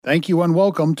Thank you and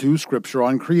welcome to Scripture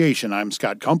on Creation. I'm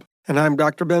Scott Kump. And I'm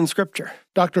Dr. Ben Scripture.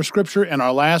 Dr. Scripture, in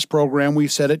our last program, we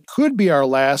said it could be our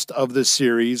last of this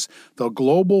series, the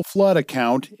global flood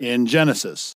account in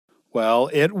Genesis. Well,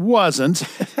 it wasn't,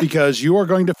 because you are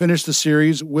going to finish the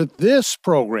series with this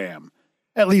program.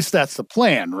 At least that's the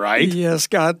plan, right? Yes,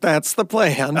 Scott, that's the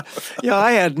plan.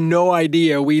 I had no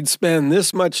idea we'd spend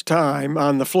this much time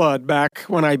on the flood back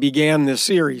when I began this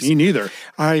series. Me neither.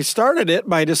 I started it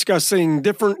by discussing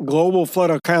different global flood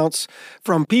accounts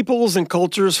from peoples and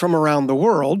cultures from around the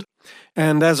world.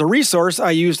 And as a resource,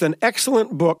 I used an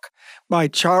excellent book by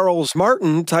Charles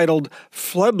Martin titled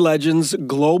Flood Legends: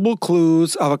 Global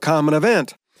Clues of a Common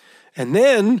Event. And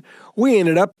then we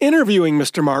ended up interviewing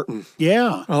Mr. Martin.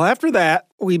 Yeah. Well, after that,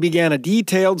 we began a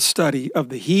detailed study of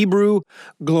the Hebrew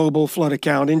global flood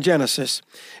account in Genesis.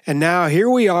 And now here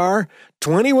we are,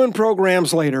 21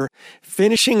 programs later,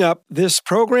 finishing up this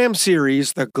program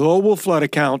series, the global flood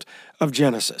account of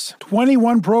Genesis.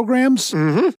 21 programs?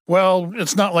 Mm-hmm. Well,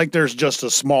 it's not like there's just a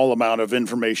small amount of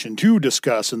information to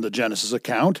discuss in the Genesis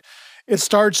account. It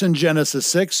starts in Genesis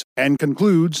 6 and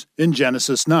concludes in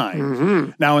Genesis 9.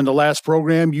 Mm-hmm. Now, in the last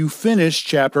program, you finished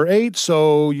chapter 8,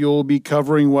 so you'll be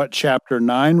covering what chapter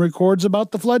 9 records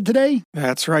about the flood today?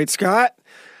 That's right, Scott.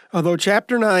 Although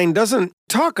chapter 9 doesn't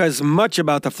talk as much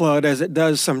about the flood as it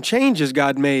does some changes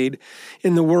God made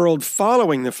in the world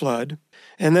following the flood,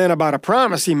 and then about a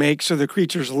promise he makes to the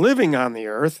creatures living on the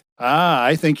earth.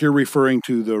 I think you're referring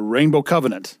to the Rainbow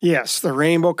Covenant. Yes, the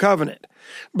Rainbow Covenant.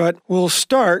 But we'll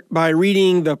start by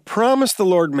reading the promise the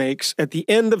Lord makes at the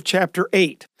end of chapter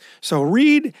 8. So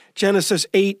read Genesis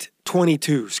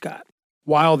 8:22, Scott.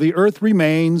 While the earth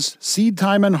remains, seed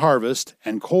time and harvest,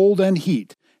 and cold and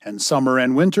heat, and summer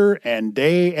and winter, and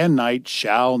day and night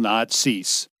shall not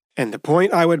cease. And the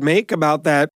point I would make about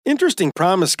that interesting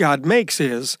promise God makes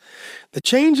is the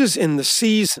changes in the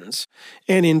seasons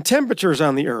and in temperatures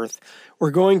on the earth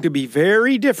were going to be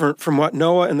very different from what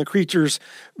Noah and the creatures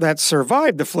that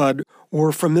survived the flood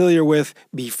were familiar with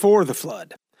before the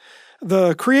flood.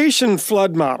 The creation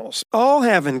flood models all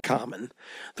have in common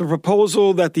the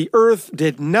proposal that the earth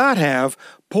did not have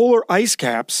polar ice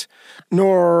caps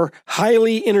nor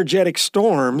highly energetic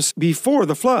storms before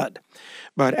the flood.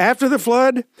 But after the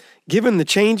flood, given the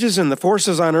changes in the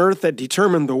forces on earth that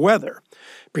determined the weather,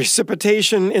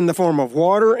 precipitation in the form of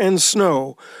water and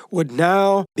snow would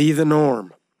now be the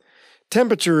norm.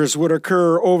 Temperatures would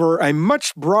occur over a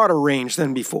much broader range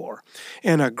than before,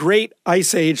 and a great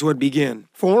ice age would begin,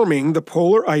 forming the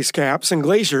polar ice caps and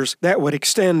glaciers that would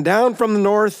extend down from the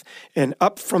north and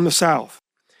up from the south.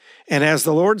 And as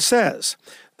the Lord says,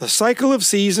 the cycle of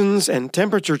seasons and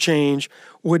temperature change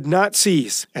would not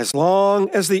cease as long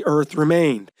as the earth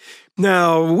remained.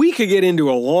 Now, we could get into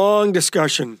a long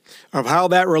discussion of how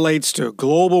that relates to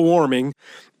global warming,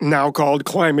 now called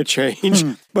climate change,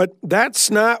 but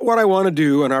that's not what I want to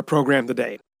do in our program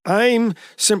today. I'm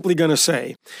simply going to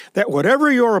say that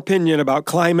whatever your opinion about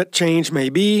climate change may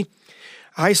be,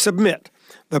 I submit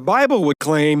the Bible would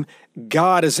claim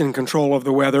God is in control of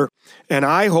the weather, and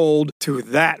I hold to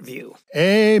that view.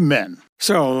 Amen.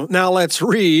 So now let's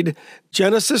read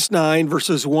Genesis 9,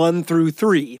 verses 1 through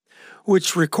 3,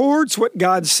 which records what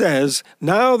God says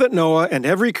now that Noah and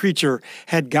every creature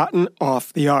had gotten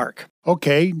off the ark.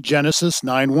 Okay, Genesis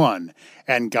 9:1.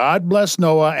 And God blessed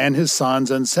Noah and his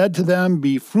sons and said to them,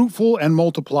 Be fruitful and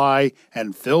multiply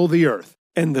and fill the earth.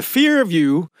 And the fear of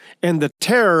you and the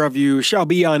terror of you shall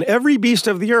be on every beast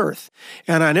of the earth,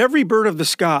 and on every bird of the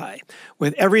sky,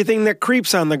 with everything that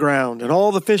creeps on the ground, and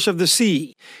all the fish of the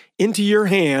sea. Into your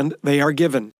hand they are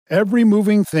given. Every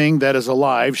moving thing that is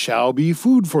alive shall be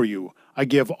food for you. I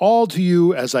give all to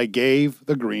you as I gave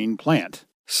the green plant.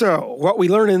 So, what we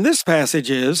learn in this passage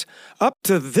is, up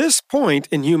to this point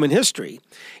in human history,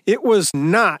 it was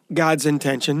not God's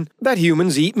intention that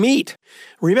humans eat meat.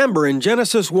 Remember, in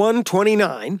Genesis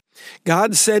 1:29,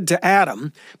 God said to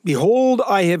Adam, Behold,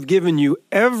 I have given you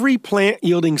every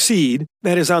plant-yielding seed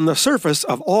that is on the surface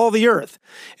of all the earth,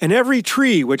 and every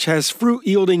tree which has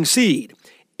fruit-yielding seed.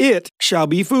 It shall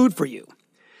be food for you.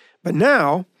 But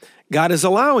now, God is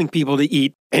allowing people to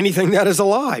eat anything that is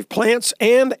alive, plants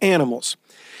and animals.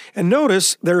 And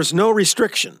notice there's no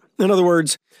restriction. In other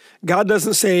words, God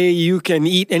doesn't say you can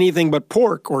eat anything but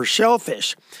pork or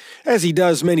shellfish, as he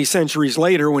does many centuries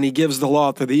later when he gives the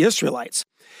law to the Israelites.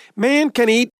 Man can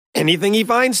eat anything he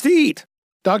finds to eat.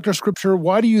 Dr. Scripture,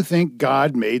 why do you think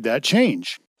God made that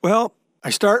change? Well, I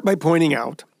start by pointing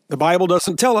out the Bible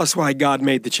doesn't tell us why God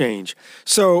made the change.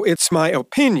 So it's my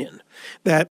opinion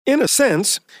that, in a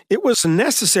sense, it was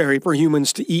necessary for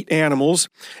humans to eat animals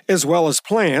as well as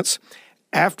plants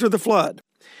after the flood.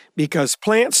 because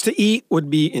plants to eat would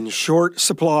be in short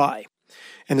supply,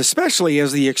 and especially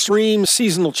as the extreme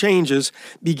seasonal changes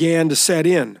began to set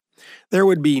in. There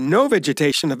would be no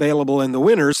vegetation available in the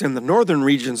winters in the northern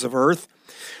regions of Earth.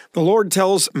 The Lord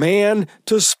tells man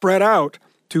to spread out,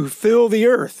 to fill the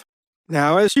earth.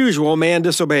 Now, as usual, man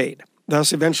disobeyed.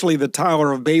 Thus, eventually the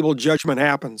Tower of Babel judgment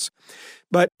happens.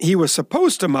 But he was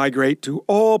supposed to migrate to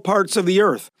all parts of the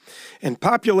earth, and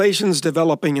populations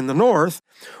developing in the north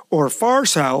or far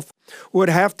south would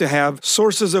have to have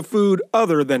sources of food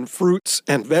other than fruits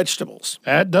and vegetables.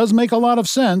 That does make a lot of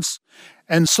sense.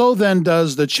 And so then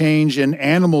does the change in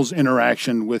animals'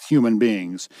 interaction with human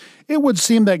beings. It would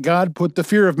seem that God put the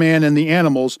fear of man in the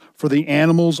animals for the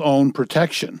animals' own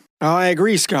protection. I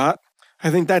agree, Scott. I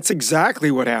think that's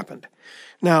exactly what happened.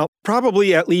 Now,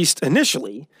 probably at least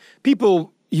initially,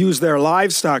 people used their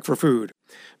livestock for food,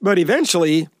 but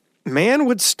eventually, man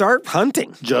would start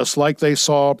hunting. Just like they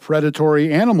saw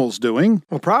predatory animals doing.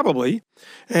 Well, probably.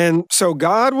 And so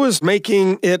God was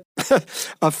making it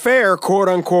a fair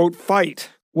quote-unquote fight.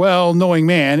 Well, knowing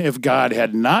man, if God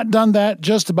had not done that,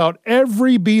 just about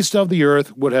every beast of the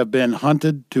earth would have been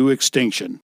hunted to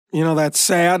extinction. You know, that's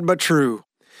sad but true.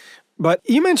 But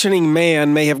you mentioning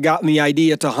man may have gotten the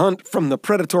idea to hunt from the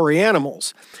predatory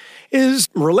animals is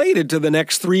related to the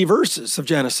next 3 verses of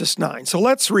Genesis 9. So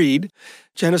let's read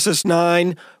Genesis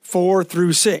 9, 4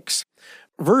 through 6.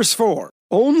 Verse 4,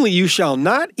 "Only you shall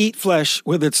not eat flesh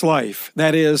with its life,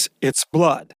 that is, its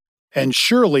blood. And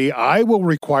surely I will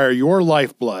require your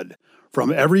lifeblood.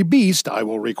 From every beast I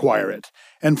will require it,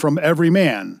 and from every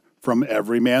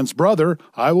man's brother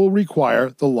I will require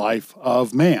the life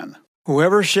of man.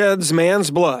 Whoever sheds man's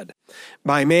blood,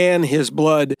 by man his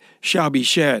blood shall be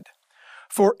shed.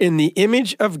 For in the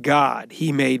image of God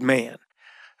he made man."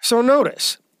 So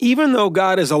notice, even though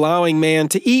God is allowing man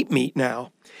to eat meat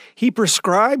now, he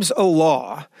prescribes a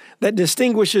law that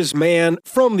distinguishes man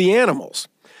from the animals.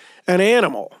 An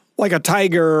animal, like a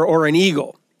tiger or an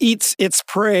eagle, eats its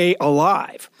prey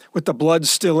alive, with the blood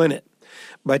still in it.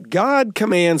 But God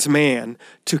commands man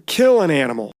to kill an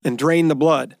animal and drain the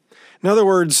blood. In other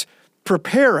words,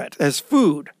 prepare it as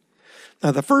food.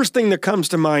 Now, the first thing that comes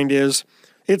to mind is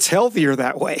it's healthier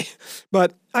that way.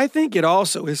 But I think it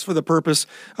also is for the purpose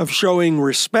of showing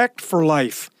respect for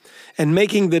life and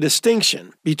making the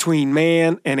distinction between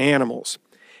man and animals.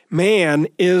 Man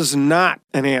is not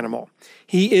an animal.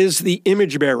 He is the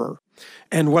image bearer.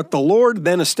 And what the Lord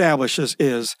then establishes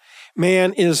is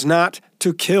man is not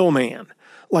to kill man,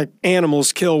 like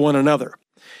animals kill one another.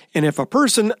 And if a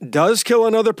person does kill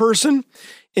another person,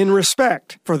 in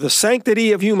respect for the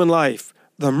sanctity of human life,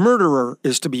 the murderer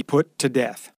is to be put to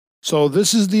death. So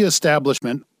this is the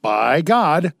establishment by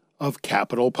God of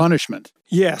capital punishment.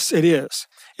 Yes, it is.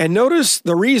 And notice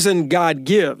the reason God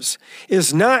gives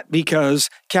is not because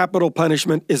capital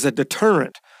punishment is a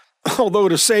deterrent. Although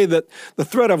to say that the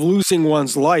threat of losing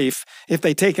one's life if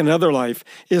they take another life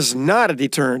is not a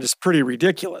deterrent is pretty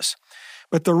ridiculous.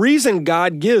 But the reason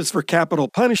God gives for capital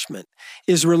punishment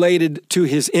is related to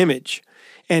his image,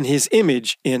 and his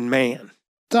image in man.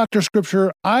 Dr.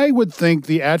 Scripture, I would think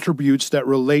the attributes that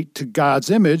relate to God's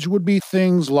image would be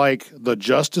things like the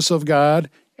justice of God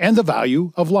and the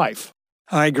value of life.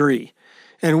 I agree.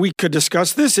 And we could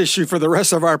discuss this issue for the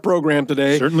rest of our program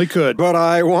today. Certainly could. But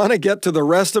I want to get to the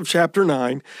rest of chapter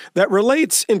 9 that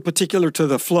relates in particular to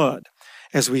the flood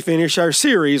as we finish our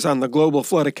series on the global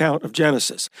flood account of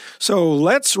Genesis. So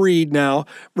let's read now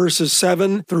verses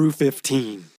 7 through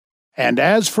 15. "And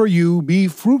as for you, be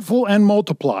fruitful and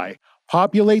multiply.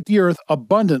 Populate the earth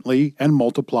abundantly and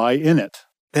multiply in it."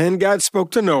 Then God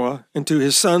spoke to Noah and to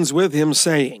his sons with him,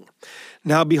 saying,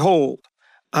 "Now behold,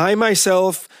 I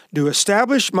myself do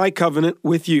establish my covenant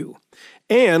with you,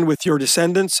 and with your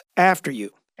descendants after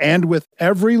you, and with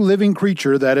every living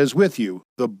creature that is with you,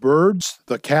 the birds,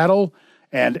 the cattle,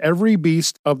 and every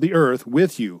beast of the earth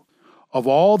with you, of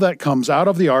all that comes out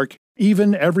of the ark,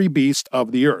 even every beast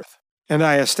of the earth. And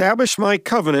I establish my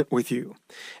covenant with you,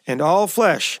 and all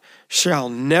flesh shall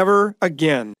never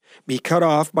again be cut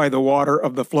off by the water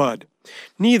of the flood,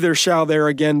 neither shall there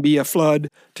again be a flood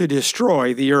to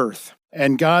destroy the earth."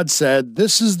 And God said,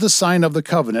 "This is the sign of the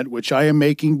covenant which I am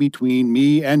making between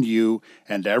me and you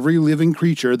and every living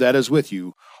creature that is with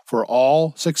you for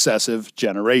all successive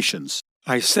generations.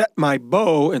 I set my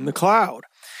bow in the cloud,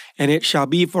 and it shall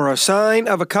be for a sign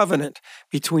of a covenant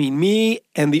between me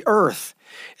and the earth.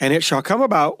 And it shall come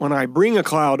about when I bring a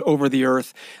cloud over the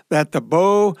earth, that the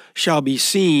bow shall be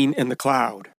seen in the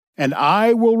cloud. And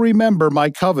I will remember my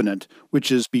covenant, which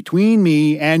is between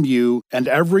me and you and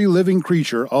every living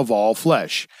creature of all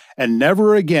flesh. And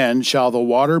never again shall the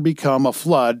water become a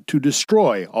flood to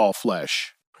destroy all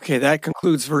flesh." Okay, that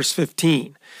concludes verse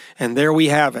 15. And there we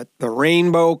have it, the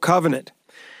rainbow covenant.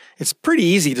 It's pretty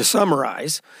easy to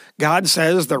summarize. God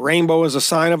says the rainbow is a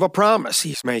sign of a promise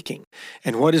he's making.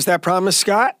 And what is that promise,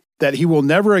 Scott? That he will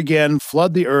never again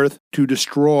flood the earth to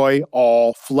destroy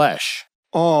all flesh.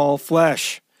 All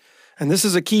flesh. And this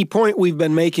is a key point we've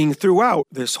been making throughout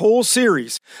this whole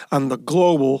series on the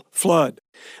global flood.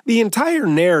 The entire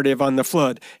narrative on the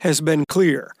flood has been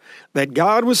clear that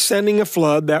God was sending a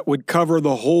flood that would cover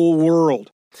the whole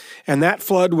world. And that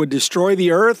flood would destroy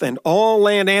the earth and all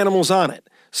land animals on it,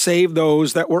 save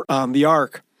those that were on the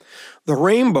ark. The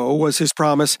rainbow was his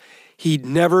promise he'd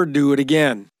never do it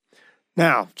again.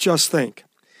 Now, just think,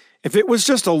 if it was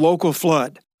just a local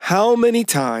flood, how many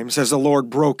times has the Lord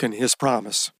broken his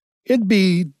promise? It'd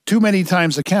be too many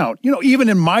times to count, even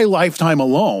in my lifetime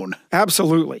alone.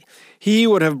 Absolutely. He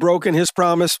would have broken his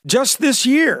promise just this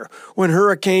year when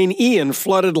Hurricane Ian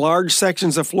flooded large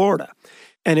sections of Florida.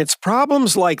 And it's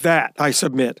problems like that, I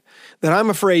submit, that I'm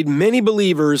afraid many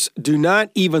believers do not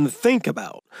even think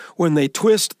about when they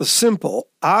twist the simple,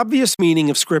 obvious meaning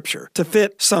of Scripture to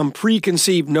fit some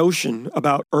preconceived notion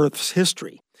about Earth's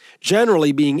history,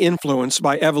 generally being influenced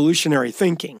by evolutionary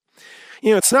thinking.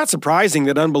 It's not surprising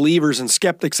that unbelievers and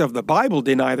skeptics of the Bible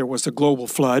deny there was a global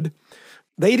flood.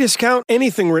 They discount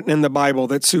anything written in the Bible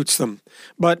that suits them.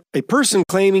 But a person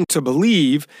claiming to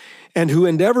believe and who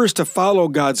endeavors to follow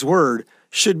God's Word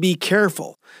should be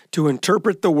careful to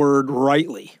interpret the Word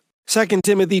rightly. 2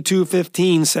 Timothy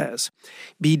 2:15 says,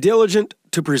 "Be diligent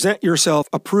to present yourself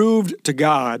approved to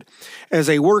God as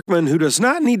a workman who does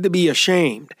not need to be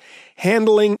ashamed,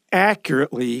 handling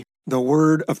accurately the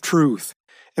word of truth."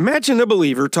 Imagine a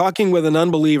believer talking with an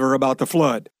unbeliever about the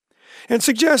flood and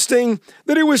suggesting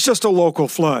that it was just a local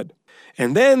flood.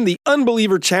 And then the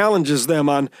unbeliever challenges them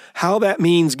on how that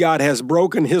means God has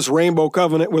broken his rainbow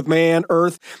covenant with man,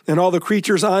 earth, and all the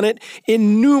creatures on it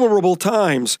innumerable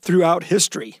times throughout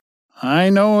history. I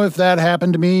know if that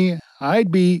happened to me,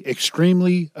 I'd be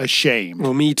extremely ashamed.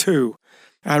 Well, me too.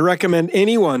 I recommend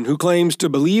anyone who claims to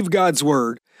believe God's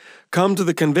word come to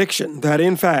the conviction that,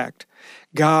 in fact,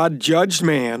 God judged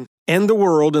man and the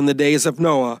world in the days of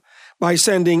Noah by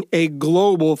sending a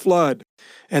global flood,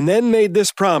 and then made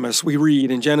this promise we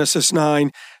read in Genesis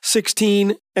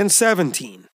 9:16 and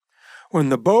 17. "When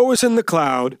the bow is in the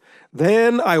cloud,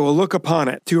 then I will look upon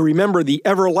it to remember the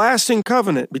everlasting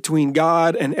covenant between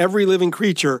God and every living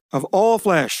creature of all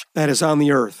flesh that is on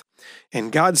the earth.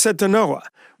 And God said to Noah,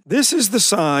 'This is the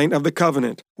sign of the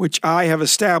covenant which I have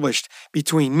established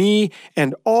between me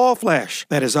and all flesh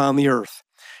that is on the earth.'"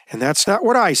 And that's not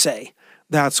what I say.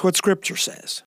 That's what Scripture says.